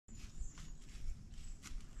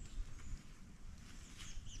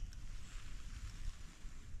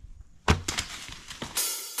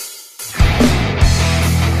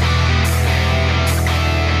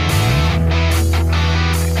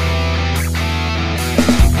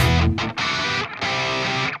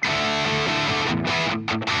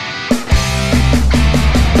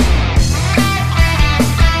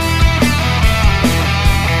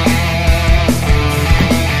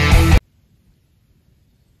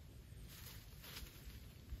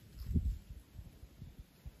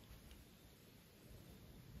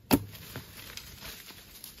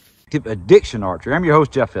Instinctive Addiction Archery. I'm your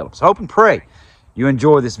host, Jeff Phillips. Hope and pray you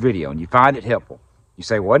enjoy this video and you find it helpful. You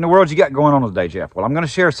say, what in the world you got going on today, Jeff? Well, I'm going to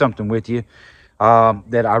share something with you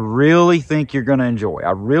that I really think you're going to enjoy.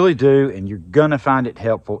 I really do, and you're going to find it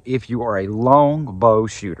helpful if you are a longbow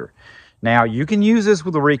shooter. Now, you can use this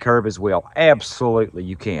with a recurve as well. Absolutely,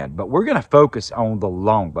 you can. But we're going to focus on the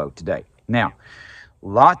longbow today. Now,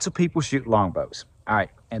 lots of people shoot longbows. All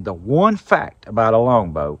right, and the one fact about a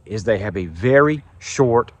longbow is they have a very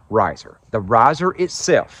short riser. The riser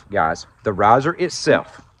itself, guys, the riser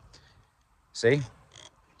itself, see,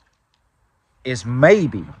 is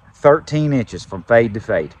maybe 13 inches from fade to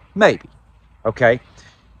fade. Maybe, okay?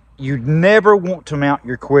 You never want to mount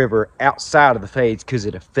your quiver outside of the fades because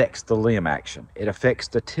it affects the limb action. It affects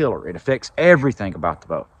the tiller. It affects everything about the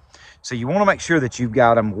bow. So you want to make sure that you've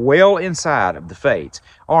got them well inside of the fades.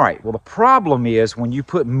 All right, well, the problem is when you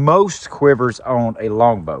put most quivers on a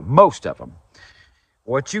longbow, most of them,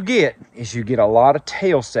 what you get is you get a lot of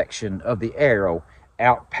tail section of the arrow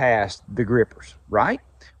out past the grippers, right?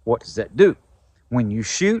 What does that do? When you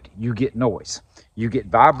shoot, you get noise. You get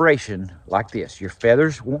vibration like this. Your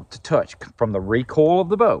feathers want to touch from the recoil of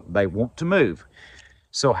the bow. They want to move.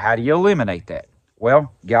 So how do you eliminate that?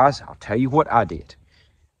 Well, guys, I'll tell you what I did.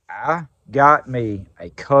 I got me a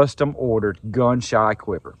custom ordered Gunshy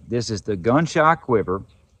quiver. This is the Gunshy quiver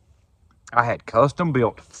I had custom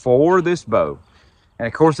built for this bow. And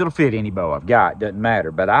of course it'll fit any bow I've got, doesn't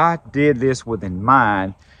matter. But I did this in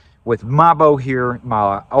mind with my bow here,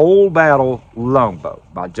 my old battle longbow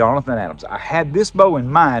by Jonathan Adams. I had this bow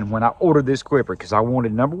in mind when I ordered this quiver because I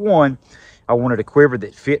wanted, number one, I wanted a quiver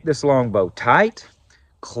that fit this longbow tight,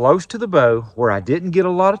 close to the bow, where I didn't get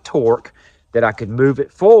a lot of torque, that I could move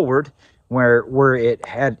it forward where it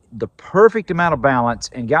had the perfect amount of balance.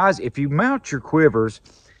 And guys, if you mount your quivers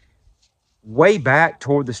way back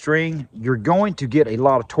toward the string, you're going to get a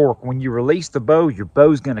lot of torque. When you release the bow, your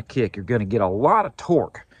bow's going to kick. You're going to get a lot of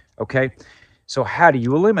torque, okay? So how do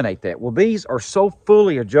you eliminate that? Well, these are so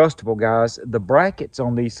fully adjustable, guys. The brackets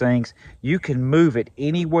on these things, you can move it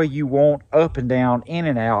any way you want, up and down, in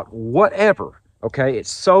and out, whatever, okay?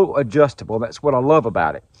 It's so adjustable. That's what I love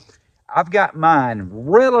about it. I've got mine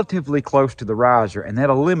relatively close to the riser, and that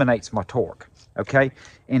eliminates my torque, okay?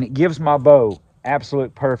 And it gives my bow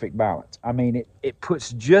absolute perfect balance. I mean, it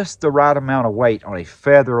puts just the right amount of weight on a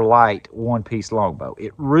feather light one-piece longbow.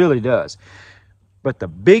 It really does. But the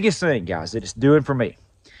biggest thing, guys, that it's doing for me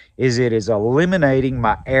is it is eliminating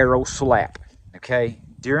my arrow slap, okay?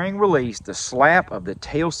 During release, the slap of the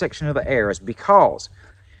tail section of the arrows, because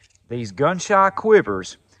these Gunshy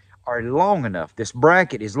quivers are long enough, this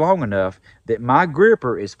bracket is long enough that my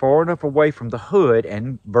gripper is far enough away from the hood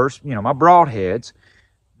and my broadheads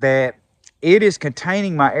that it is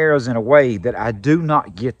containing my arrows in a way that I do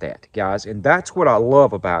not get that, guys. And that's what I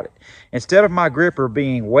love about it. Instead of my gripper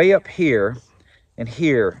being way up here and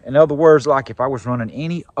here, in other words, like if I was running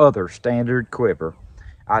any other standard quiver,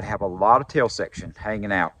 I'd have a lot of tail section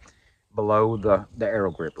hanging out below the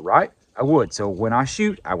arrow gripper, right? I would. So when I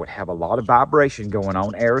shoot, I would have a lot of vibration going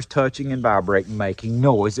on, arrows touching and vibrating, making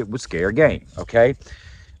noise that would scare game, okay?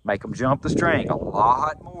 Make them jump the string a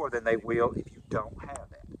lot more than they will if you don't have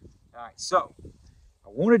that. All right, so I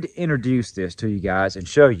wanted to introduce this to you guys and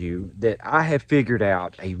show you that I have figured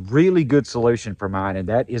out a really good solution for mine, and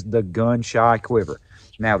that is the Gunshy quiver.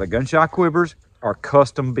 Now, the Gunshy quivers are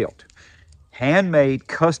custom built, handmade,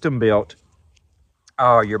 custom built.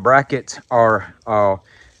 Your brackets are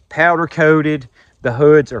powder coated. The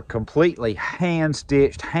hoods are completely hand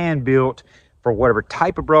stitched, hand built for whatever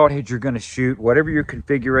type of broadhead you're going to shoot, whatever your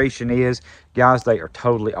configuration is. Guys, they are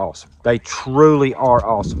totally awesome. They truly are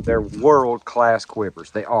awesome. They're world-class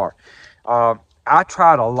quivers. They are. I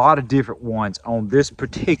tried a lot of different ones on this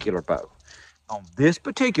particular bow.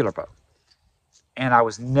 And I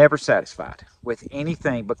was never satisfied with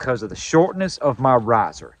anything because of the shortness of my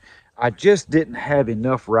riser. I just didn't have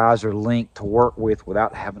enough riser length to work with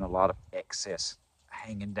without having a lot of excess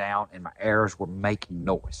hanging down, and my arrows were making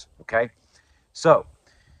noise, okay? So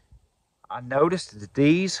I noticed that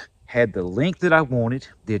these had the length that I wanted,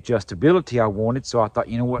 the adjustability I wanted, so I thought,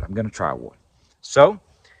 you know what, I'm going to try one. So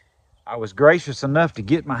I was gracious enough to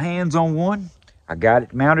get my hands on one. I got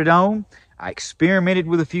it mounted on. I experimented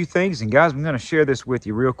with a few things, and guys, I'm going to share this with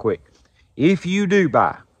you real quick. If you do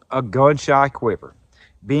buy a Gunshy quiver,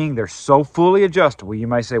 being they're so fully adjustable, you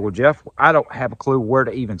may say, well, Jeff, I don't have a clue where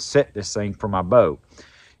to even set this thing for my bow.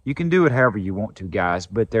 You can do it however you want to, guys,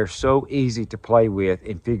 but they're so easy to play with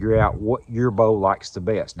and figure out what your bow likes the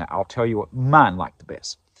best. Now, I'll tell you what mine liked the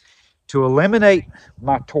best. To eliminate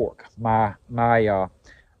my torque, my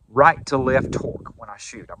right to left torque when I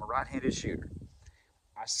shoot, I'm a right-handed shooter,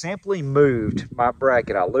 I simply moved my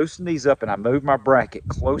bracket. I loosened these up and I moved my bracket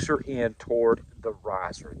closer in toward the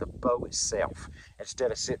riser, the bow itself,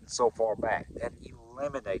 instead of sitting so far back. That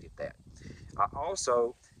eliminated that. I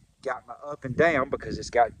also got my up and down, because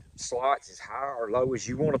it's got slots as high or low as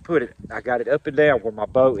you want to put it. I got it up and down where my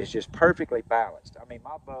bow is just perfectly balanced. I mean,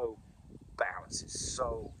 my bow balances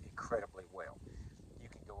so incredibly well. You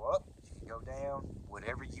can go up, you can go down,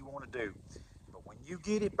 whatever you want to do. But when you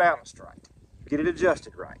get it balanced right, get it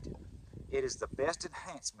adjusted right, it is the best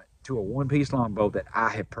enhancement to a one-piece longbow that I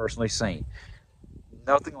have personally seen.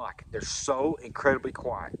 Nothing like it. They're so incredibly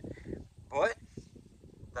quiet. But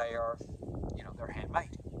they are, they're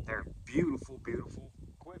handmade. They're beautiful, beautiful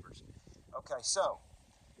quivers. Okay, so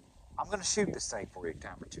I'm going to shoot this thing for you a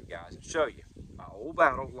time or two, guys, and show you my old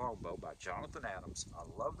battle longbow by Jonathan Adams. I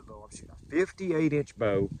love the bow. I'm shooting a 58-inch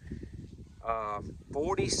bow,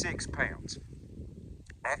 46 pounds.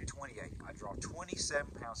 At 28, I draw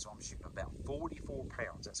 27 pounds, so I'm shooting about 44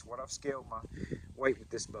 pounds. That's what I've scaled my weight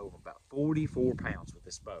with this bow, about 44 pounds with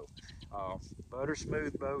this bow. Butter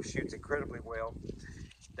smooth bow, shoots incredibly well.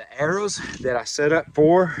 The arrows that I set up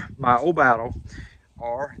for my old battle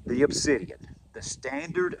are the Obsidian, the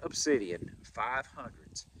standard Obsidian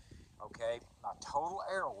 500s. Okay, my total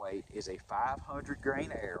arrow weight is a 500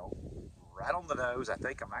 grain arrow, right on the nose. I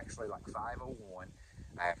think I'm actually like 501.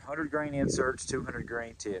 I have 100 grain inserts, 200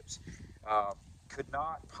 grain tips. Could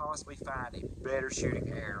not possibly find a better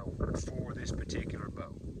shooting arrow for this particular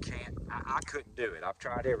bow. I couldn't do it. I've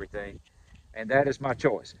tried everything, and that is my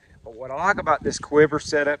choice. But what I like about this quiver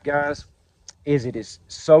setup, guys, is it is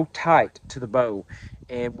so tight to the bow.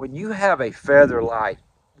 And when you have a feather light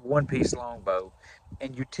one-piece longbow,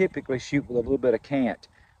 and you typically shoot with a little bit of cant,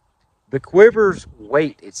 the quiver's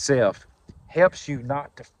weight itself helps you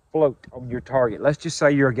not to float on your target. Let's just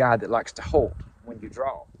say you're a guy that likes to hold when you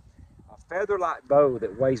draw. A featherlight bow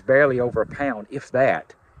that weighs barely over a pound, if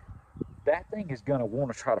that thing is going to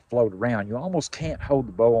want to try to float around. You almost can't hold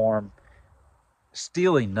the bow arm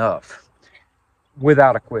still enough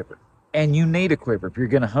without a quiver. And you need a quiver. If you're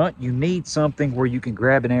going to hunt, you need something where you can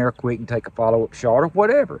grab an arrow quick and take a follow-up shot or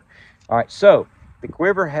whatever. All right, so the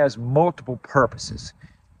quiver has multiple purposes.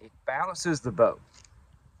 It balances the bow,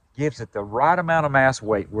 gives it the right amount of mass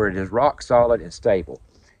weight where it is rock solid and stable.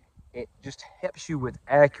 It just helps you with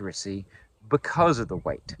accuracy because of the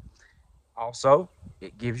weight. Also,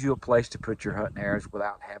 it gives you a place to put your hunting arrows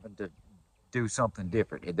without having to do something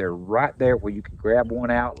different. They're right there where you can grab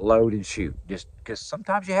one out, load, and shoot, just because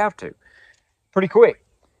sometimes you have to. Pretty quick.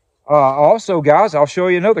 Also, guys, I'll show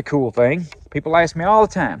you another cool thing. People ask me all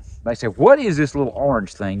the time. They say, what is this little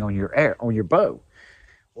orange thing on your bow?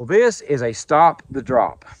 Well, this is a stop the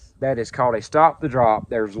drop. That is called a stop the drop.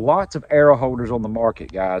 There's lots of arrow holders on the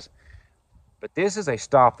market, guys, but this is a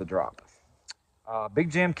stop the drop.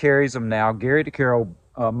 Big Jim carries them now. Gary DeCarroll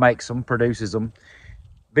makes them, produces them.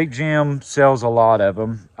 Big Jim sells a lot of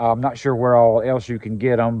them. I'm not sure where all else you can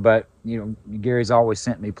get them, but Gary's always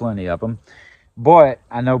sent me plenty of them. But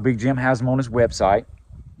I know Big Jim has them on his website,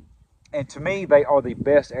 and to me, they are the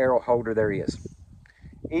best arrow holder there is.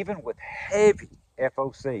 Even with heavy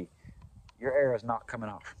FOC, your arrow is not coming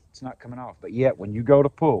off. It's not coming off. But yet, when you go to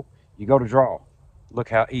pull, you go to draw, look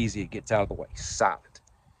how easy it gets out of the way. Silent.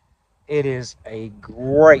 It is a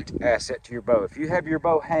great asset to your bow. If you have your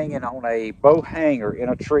bow hanging on a bow hanger in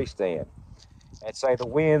a tree stand, and say the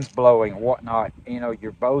wind's blowing and whatnot,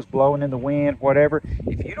 your bow's blowing in the wind, whatever,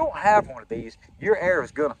 if you don't have one of these, your arrow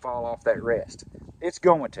is going to fall off that rest. It's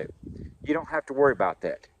going to. You don't have to worry about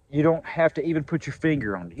that. You don't have to even put your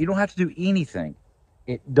finger on it. You don't have to do anything.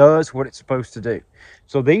 It does what it's supposed to do.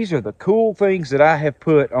 So these are the cool things that I have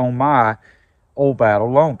put on my old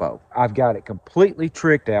battle longbow. I've got it completely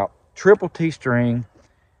tricked out, triple T string.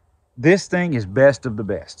 This thing is best of the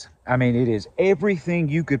best. I mean, it is everything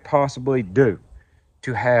you could possibly do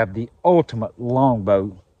to have the ultimate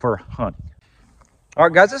longbow for hunting. All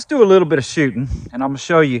right, guys, let's do a little bit of shooting, and I'm going to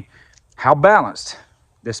show you how balanced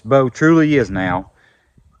this bow truly is now,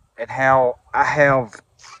 and how I have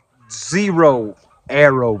zero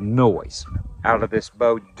arrow noise out of this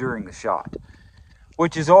bow during the shot,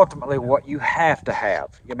 which is ultimately what you have to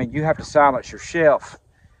have. I mean, you have to silence your shelf.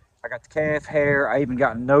 I got the calf hair. I even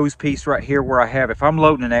got a nose piece right here where I have, if I'm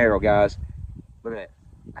loading an arrow, guys, look at that.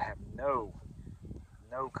 I have no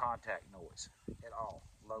contact noise at all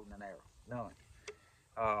loading an arrow. None.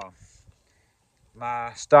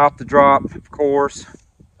 My stop the drop, of course.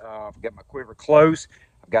 I've got my quiver close.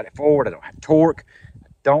 I've got it forward. I don't have torque. I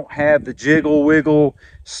don't have the jiggle wiggle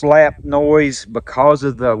slap noise because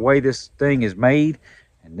of the way this thing is made.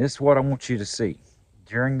 And this is what I want you to see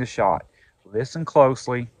during the shot. Listen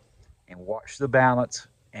closely and watch the balance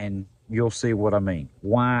and you'll see what I mean,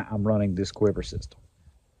 why I'm running this quiver system.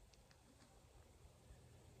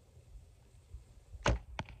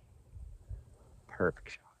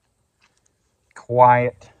 Perfect shot.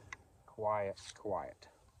 Quiet, quiet, quiet.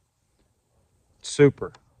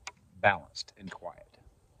 Super balanced and quiet.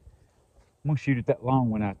 I'm gonna shoot at that long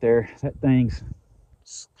one out there. That thing's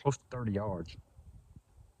close to 30 yards.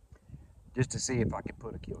 Just to see if I can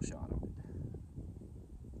put a kill shot on it.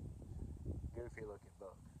 Goofy looking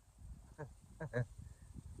buck.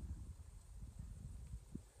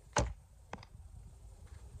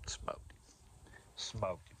 Smoked him.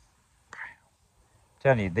 Smoked him.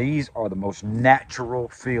 Telling you, these are the most natural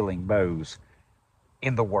feeling bows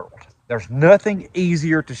in the world. There's nothing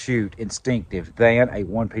easier to shoot instinctive than a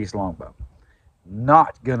one-piece longbow.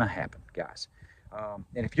 Not gonna happen, guys.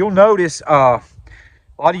 And if you'll notice, a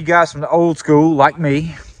lot of you guys from the old school, like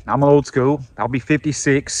me, I'm old school. I'll be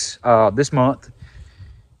 56 this month.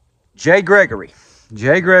 Jay Gregory,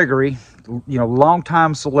 you know,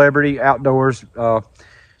 longtime celebrity outdoors,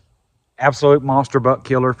 absolute monster buck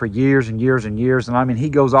killer for years and years and years. And I mean, he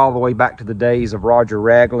goes all the way back to the days of Roger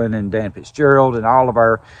Ragland and Dan Fitzgerald and all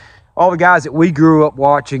the guys that we grew up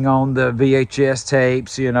watching on the VHS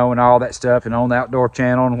tapes, you know, and all that stuff, and on the Outdoor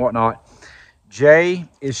Channel and whatnot. Jay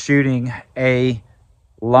is shooting a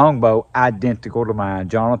longbow identical to mine.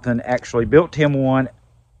 Jonathan actually built him one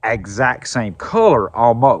exact same color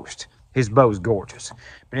almost. His bow's gorgeous.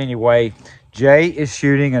 But anyway, Jay is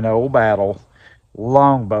shooting an old battle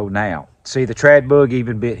longbow now. See, the trad bug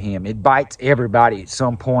even bit him. It bites everybody at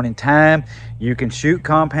some point in time. You can shoot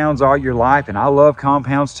compounds all your life, and I love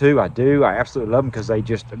compounds too. I do. I absolutely love them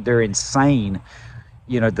because they're insane.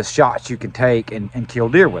 You know, the shots you can take and kill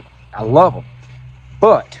deer with them. I love them.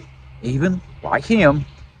 But even like him,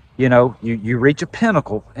 you know, you reach a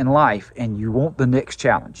pinnacle in life and you want the next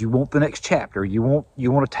challenge. You want the next chapter. You want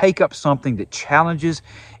to take up something that challenges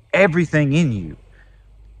everything in you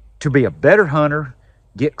to be a better hunter,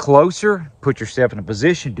 get closer, put yourself in a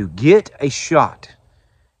position to get a shot.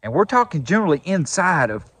 And we're talking generally inside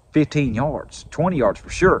of 15 yards, 20 yards for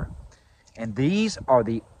sure. And these are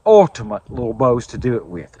the ultimate little bows to do it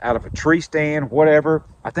with. Out of a tree stand, whatever.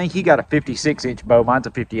 I think he got a 56-inch bow. Mine's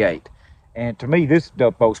a 58. And to me, this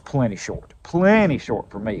bow's plenty short. Plenty short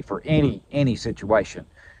for me for any situation.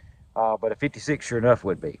 But a 56 sure enough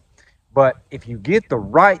would be. But if you get the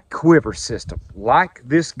right quiver system, like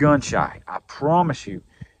this Gunshy, I promise you,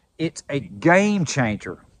 it's a game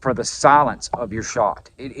changer for the silence of your shot.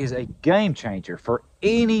 It is a game changer for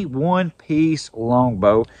any one-piece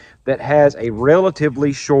longbow that has a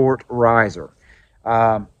relatively short riser.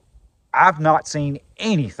 I've not seen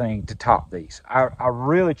anything to top these. I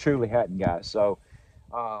really, truly hadn't, guys. So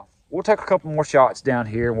we'll take a couple more shots down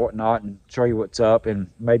here and whatnot and show you what's up, and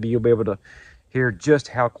maybe you'll be able to hear just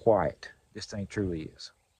how quiet this thing truly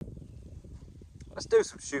is. Let's do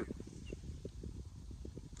some shooting.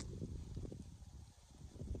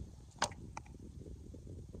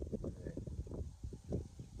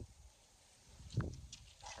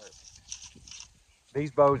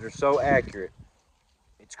 These bows are so accurate,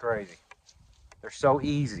 it's crazy. They're so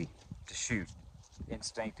easy to shoot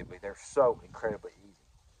instinctively. They're so incredibly easy.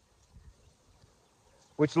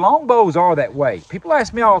 Which longbows are that way. People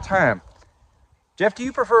ask me all the time, Jeff, do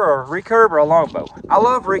you prefer a recurve or a longbow? I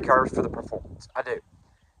love recurves for the performance, I do.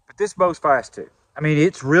 But this bow's fast too. I mean,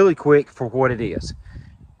 it's really quick for what it is.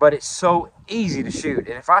 But it's so easy to shoot.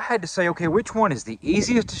 And if I had to say, okay, which one is the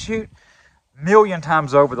easiest to shoot? A million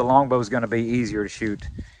times over, the longbow is going to be easier to shoot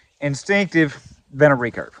instinctive than a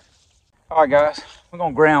recurve. All right, guys, we're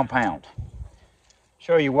going to ground pound.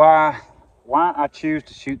 Show you why I choose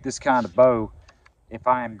to shoot this kind of bow if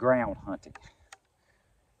I am ground hunting.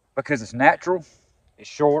 Because it's natural, it's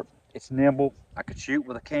short, it's nimble. I could shoot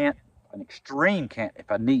with a cant, an extreme cant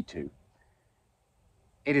if I need to.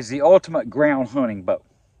 It is the ultimate ground hunting bow.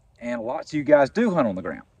 And lots of you guys do hunt on the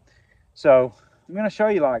ground. So I'm going to show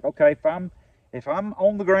you, like, okay, if I'm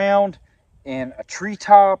on the ground in a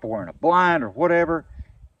treetop or in a blind or whatever,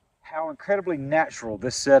 how incredibly natural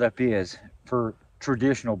this setup is for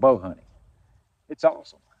traditional bow hunting. It's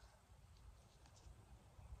awesome.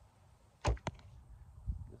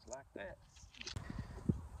 Just like that.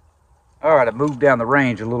 All right, I moved down the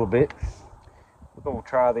range a little bit. We're going to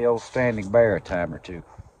try the old standing bear a time or two.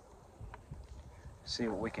 See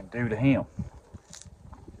what we can do to him.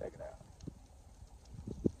 Check it out.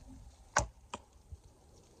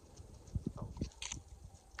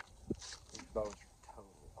 These bows are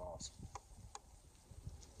totally awesome.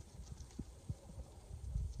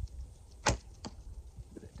 Look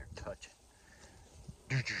at that, they're touching.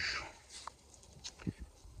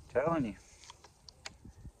 Telling you.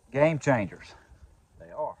 Game changers.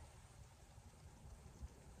 They are.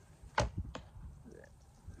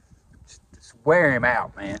 Just wear him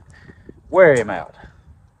out, man. Wear him out.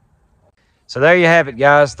 So there you have it,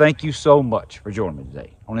 guys. Thank you so much for joining me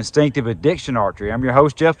today on Instinctive Addiction Archery. I'm your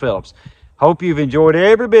host, Jeff Phillips. Hope you've enjoyed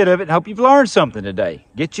every bit of it. Hope you've learned something today.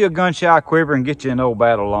 Get you a Gunshy Quiver and get you an old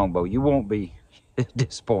battle Longbow. You won't be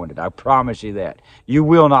disappointed. I promise you that. You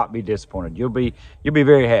will not be disappointed. You'll be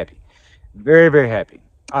very happy. Very, very happy.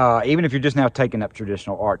 Even if you're just now taking up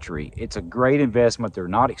traditional archery, it's a great investment. They're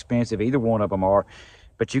not expensive. Either one of them are.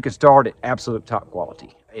 But you can start at absolute top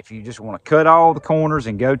quality. If you just want to cut all the corners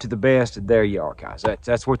and go to the best, there you are, guys.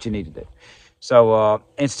 That's what you need to do. So,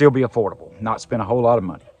 and still be affordable, not spend a whole lot of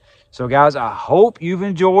money. So, guys, I hope you've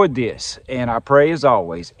enjoyed this. And I pray, as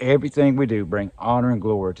always, everything we do bring honor and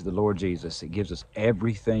glory to the Lord Jesus. It gives us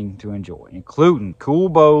everything to enjoy, including cool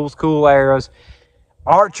bows, cool arrows,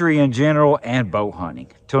 archery in general, and bow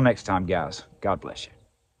hunting. Till next time, guys, God bless you.